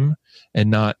frame and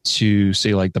not to,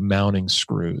 say, like the mounting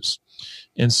screws.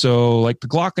 And so like the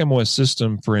Glock MOS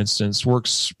system, for instance,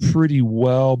 works pretty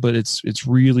well, but it's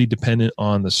really dependent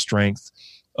on the strength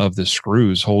of the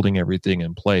screws holding everything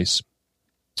in place.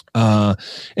 And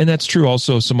that's true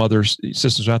also some other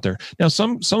systems out there. Now,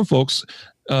 some folks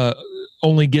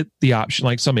only get the option,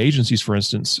 like some agencies, for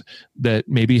instance, that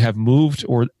maybe have moved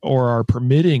or are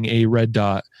permitting a red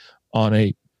dot on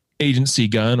a agency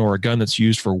gun or a gun that's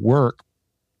used for work.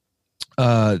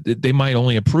 They might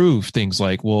only approve things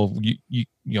like, well, you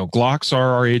know, Glocks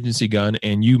are our agency gun,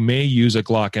 and you may use a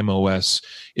Glock MOS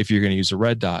if you're going to use a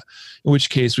red dot. In which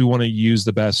case, we want to use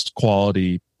the best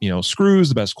quality, screws,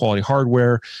 the best quality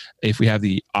hardware. If we have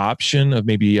the option of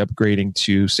maybe upgrading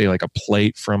to, say, like a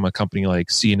plate from a company like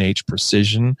C&H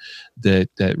Precision that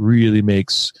really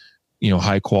makes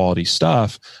high quality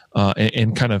stuff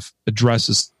and kind of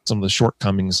addresses some of the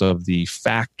shortcomings of the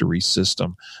factory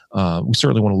system. We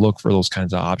certainly want to look for those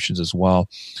kinds of options as well.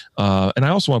 And I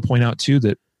also want to point out too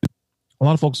that a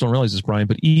lot of folks don't realize this, Brian,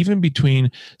 but even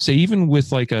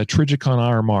with like a Trijicon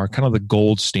RMR, kind of the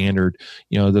gold standard,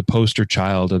 the poster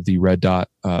child of the red dot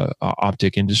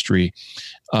optic industry,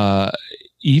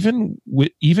 even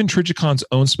Trigicon's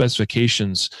own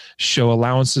specifications show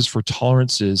allowances for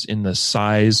tolerances in the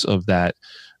size of that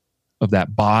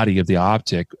body of the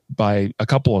optic by a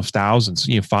couple of thousandths,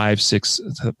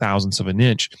 5-6 thousandths of an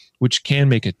inch, which can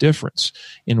make a difference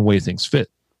in the way things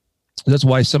fit. That's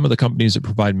why some of the companies that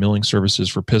provide milling services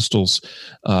for pistols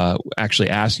actually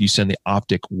ask you send the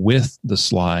optic with the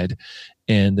slide,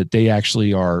 and that they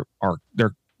actually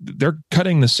they're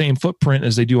cutting the same footprint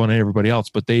as they do on everybody else,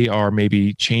 but they are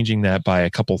maybe changing that by a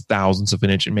couple thousandths of an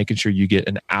inch and making sure you get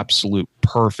an absolute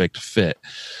perfect fit,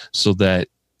 so that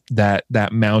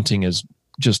mounting is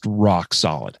just rock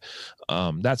solid.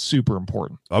 That's super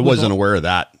important. I wasn't aware of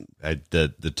that.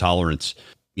 The tolerance,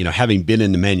 having been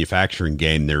in the manufacturing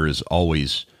game, there's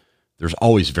always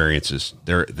variances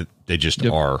there. They just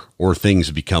are, or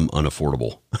things become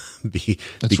unaffordable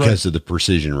because of the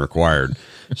precision required.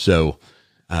 So,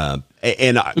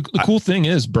 the cool thing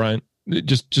is, Brian,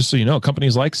 just so you know,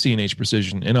 companies like C&H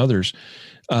Precision and others,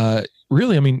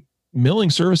 really, I mean, milling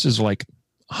services are like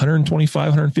 $125,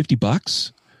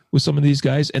 $150 with some of these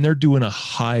guys, and they're doing a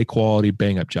high quality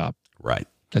bang up job. Right.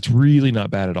 That's really not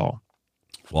bad at all.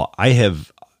 Well, I'm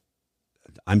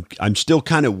still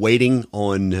kind of waiting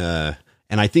on, and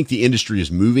I think the industry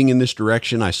is moving in this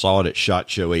direction. I saw it at SHOT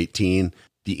Show 18.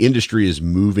 The industry is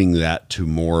moving that to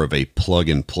more of a plug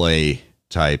and play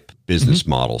type business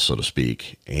model, so to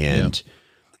speak. And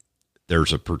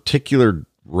there's a particular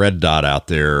red dot out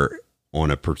there on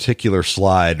a particular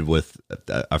slide with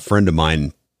a friend of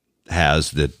mine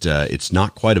has that it's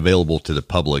not quite available to the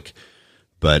public,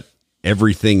 but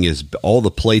all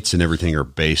the plates and everything are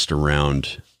based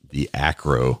around the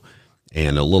acro.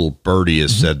 And a little birdie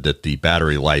has said that the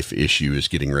battery life issue is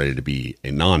getting ready to be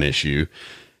a non-issue.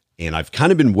 And I've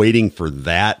kind of been waiting for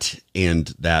that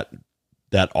and that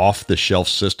off the shelf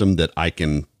system that I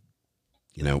can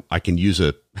use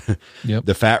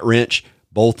the fat wrench,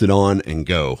 bolt it on and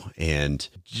go. And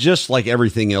just like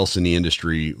everything else in the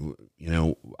industry,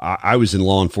 I was in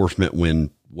law enforcement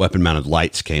when weapon mounted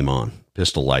lights came on,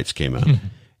 pistol lights came on.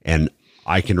 And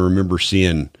I can remember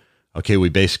seeing, okay, we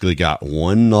basically got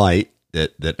one light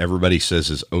that everybody says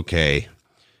is okay,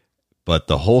 but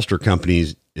the holster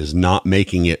companies is not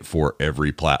making it for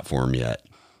every platform yet.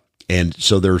 And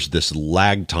so there's this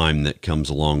lag time that comes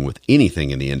along with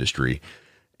anything in the industry.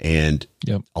 And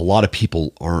a lot of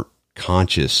people aren't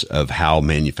conscious of how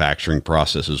manufacturing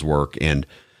processes work. And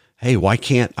hey, why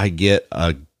can't I get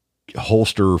a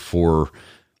holster for,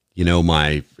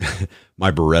 my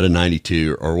Beretta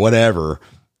 92 or whatever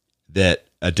that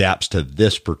adapts to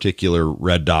this particular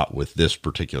red dot with this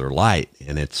particular light?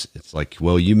 And it's like,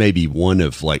 well, you may be one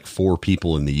of like 4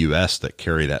 people in the US that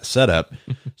carry that setup.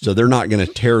 So they're not going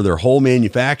to tear their whole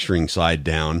manufacturing side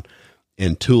down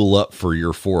and tool up for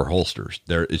your 4 holsters.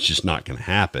 It's just not going to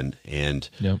happen. And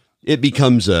it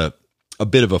becomes a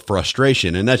bit of a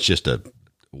frustration. And that's just a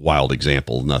wild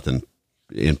example, nothing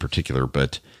in particular,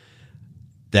 but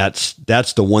that's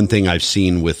the one thing I've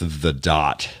seen with the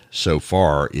dot so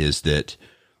far is that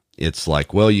it's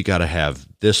like, well, you got to have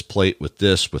this plate with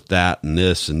this, with that, and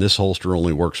this holster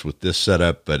only works with this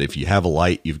setup. But if you have a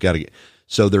light, you've got to get,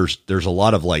 so there's a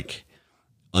lot of like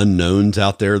unknowns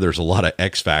out there. There's a lot of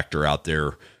X factor out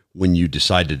there when you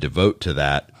decide to devote to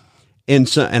that. And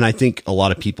I think a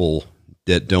lot of people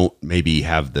that don't maybe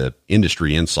have the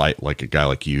industry insight, like a guy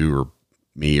like you or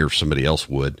me or somebody else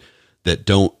would, that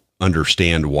don't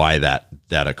understand why that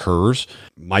occurs.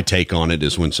 My take on it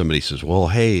is when somebody says, well,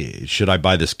 hey, should I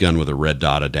buy this gun with a red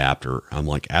dot adapter? I'm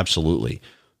like, absolutely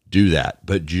do that.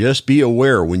 But just be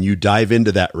aware when you dive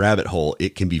into that rabbit hole,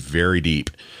 it can be very deep,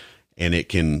 and it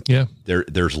can,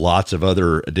 there's lots of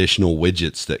other additional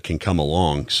widgets that can come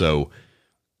along. So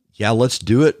yeah, let's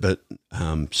do it. But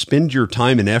spend your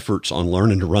time and efforts on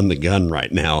learning to run the gun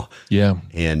right now. Yeah.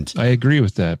 And I agree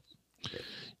with that.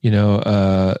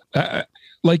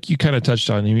 Like you kind of touched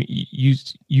on,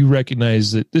 you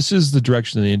recognize that this is the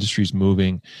direction the industry is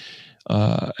moving.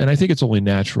 And I think it's only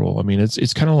natural. I mean,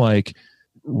 it's kind of like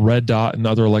red dot and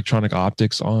other electronic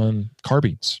optics on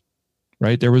carbines,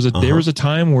 right? There was a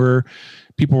time where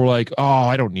people were like, oh,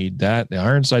 I don't need that. The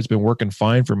iron sight's been working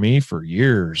fine for me for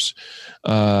years.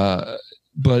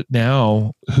 But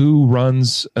now who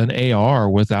runs an AR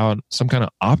without some kind of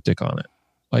optic on it?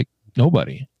 Like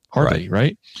nobody, hardly,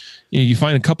 right? You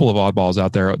find a couple of oddballs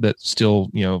out there that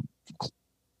still,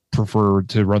 prefer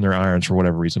to run their irons for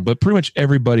whatever reason, but pretty much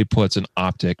everybody puts an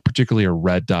optic, particularly a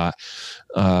red dot,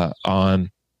 on,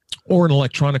 or an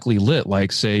electronically lit,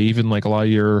 like say even like a lot of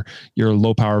your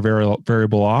low power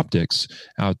variable optics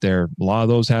out there. A lot of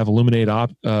those have illuminate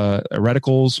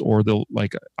reticles, or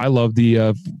I love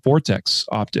the Vortex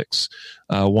optics,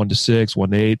 1-6,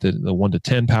 1-8, the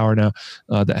 1-10 power now,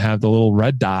 that have the little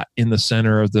red dot in the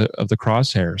center of the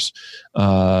crosshairs.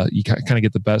 You kind of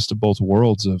get the best of both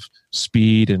worlds of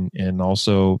speed and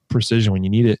also precision when you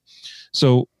need it.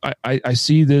 So I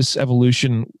see this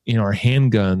evolution in our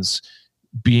handguns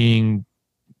being,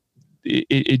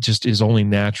 it just is only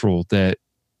natural that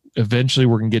eventually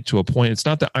we're going to get to a point. It's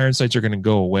not that iron sights are going to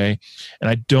go away, and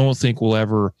I don't think we'll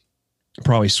ever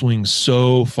probably swing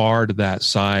so far to that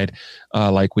side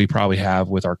like we probably have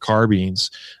with our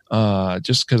carbines,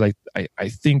 just because I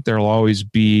think there'll always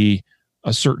be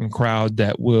a certain crowd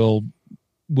that will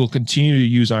continue to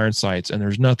use iron sights, and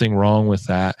there's nothing wrong with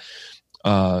that.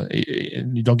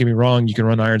 Don't get me wrong, you can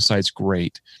run iron sights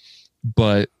great,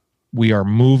 but we are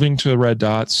moving to red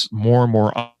dots. More and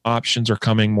more options are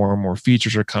coming. More and more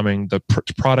features are coming. The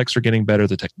products are getting better.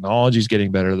 The technology is getting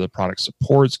better. The product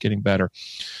support's getting better.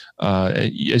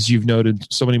 As you've noted,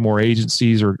 so many more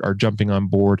agencies are jumping on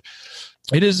board.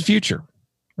 It is the future,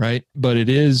 right? But it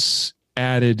is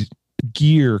added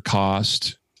gear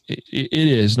cost. It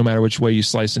is, no matter which way you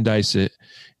slice and dice it.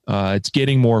 It's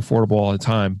getting more affordable all the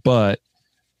time. But,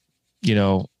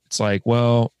 it's like,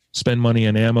 well, spend money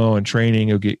on ammo and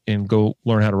training and go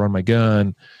learn how to run my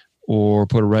gun, or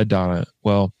put a red dot on it.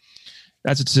 Well,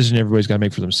 that's a decision everybody's got to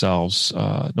make for themselves.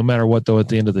 No matter what, though, at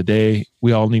the end of the day,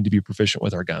 we all need to be proficient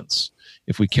with our guns.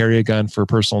 If we carry a gun for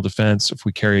personal defense, if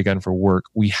we carry a gun for work,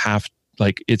 we have,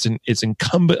 it's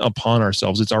incumbent upon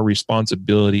ourselves. It's our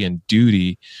responsibility and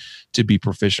duty to be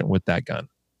proficient with that gun.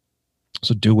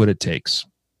 So do what it takes.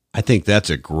 I think that's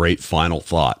a great final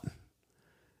thought.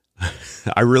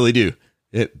 I really do.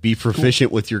 Be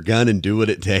proficient with your gun and do what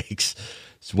it takes.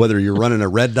 So whether you're running a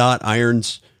red dot,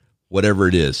 irons, whatever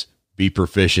it is, be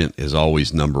proficient is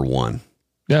always number one.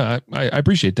 Yeah, I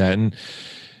appreciate that. And,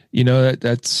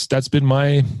 that's been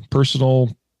my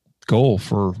personal goal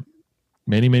for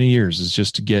many, many years, is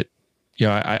just to get,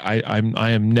 I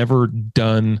am never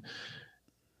done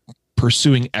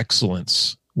pursuing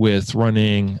excellence with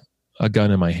running a gun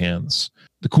in my hands.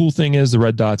 The cool thing is the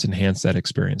red dots enhance that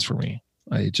experience for me.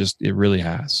 It really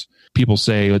has. People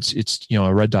say it's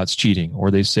a red dot's cheating, or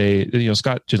they say,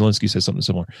 Scott Jedlinski says something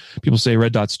similar. People say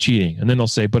red dot's cheating, and then they'll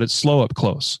say, but it's slow up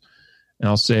close. And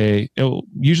I'll say,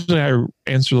 usually I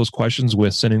answer those questions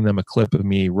with sending them a clip of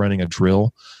me running a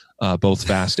drill, both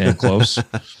fast and close.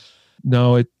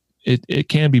 No, it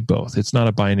can be both. It's not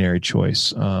a binary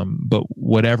choice. But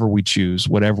whatever we choose,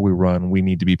 whatever we run, we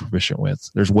need to be proficient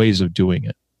with. There's ways of doing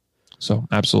it. So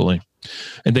absolutely.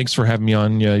 And thanks for having me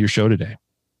on your show today.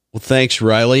 Well, thanks,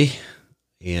 Riley.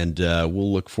 And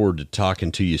we'll look forward to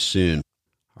talking to you soon.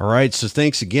 All right. So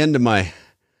thanks again to my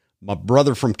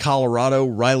brother from Colorado,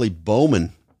 Riley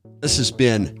Bowman. This has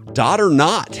been Dot or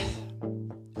Not.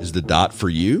 Is the dot for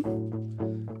you?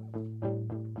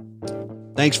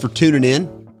 Thanks for tuning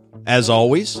in. As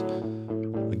always,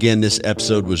 again, this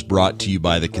episode was brought to you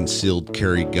by the Concealed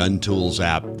Carry Gun Tools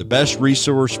app, the best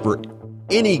resource for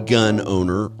any gun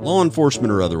owner, law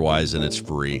enforcement or otherwise, and it's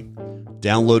free.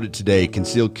 Download it today,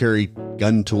 Concealed Carry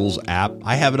Gun Tools app.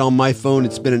 I have it on my phone.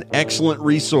 It's been an excellent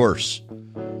resource.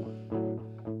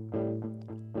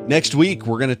 Next week,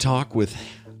 we're going to talk with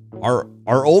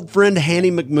our old friend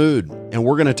Hanny McMood, and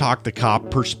we're going to talk the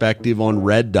cop perspective on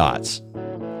red dots,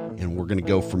 and we're going to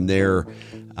go from there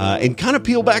and kind of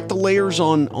peel back the layers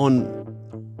on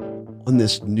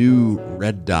this new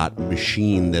red dot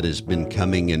machine that has been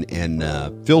coming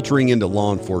and filtering into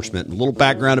law enforcement. A little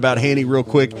background about Hanny real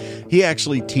quick. He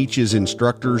actually teaches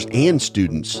instructors and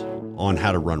students on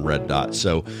how to run red dots.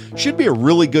 So should be a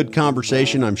really good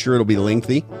conversation. I'm sure it'll be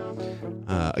lengthy.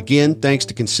 Again, thanks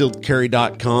to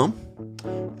concealedcarry.com,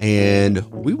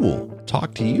 and we will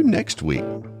talk to you next week.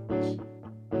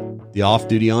 The Off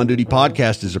Duty On Duty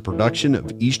podcast is a production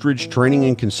of Eastridge Training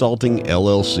and Consulting,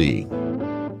 LLC.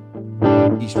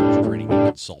 Eastridge Training and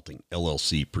Consulting,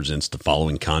 LLC presents the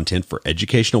following content for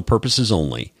educational purposes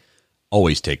only.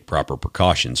 Always take proper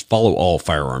precautions, follow all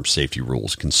firearms safety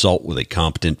rules, consult with a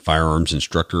competent firearms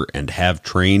instructor, and have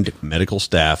trained medical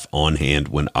staff on hand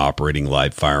when operating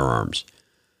live firearms.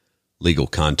 Legal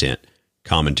content,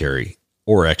 commentary,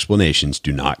 or explanations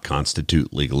do not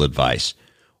constitute legal advice.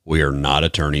 We are not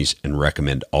attorneys and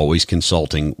recommend always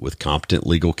consulting with competent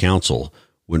legal counsel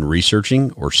when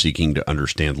researching or seeking to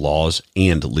understand laws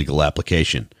and legal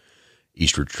application.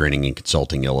 Eastridge Training and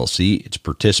Consulting, LLC, its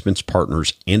participants,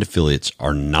 partners, and affiliates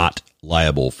are not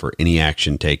liable for any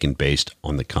action taken based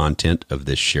on the content of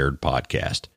this shared podcast.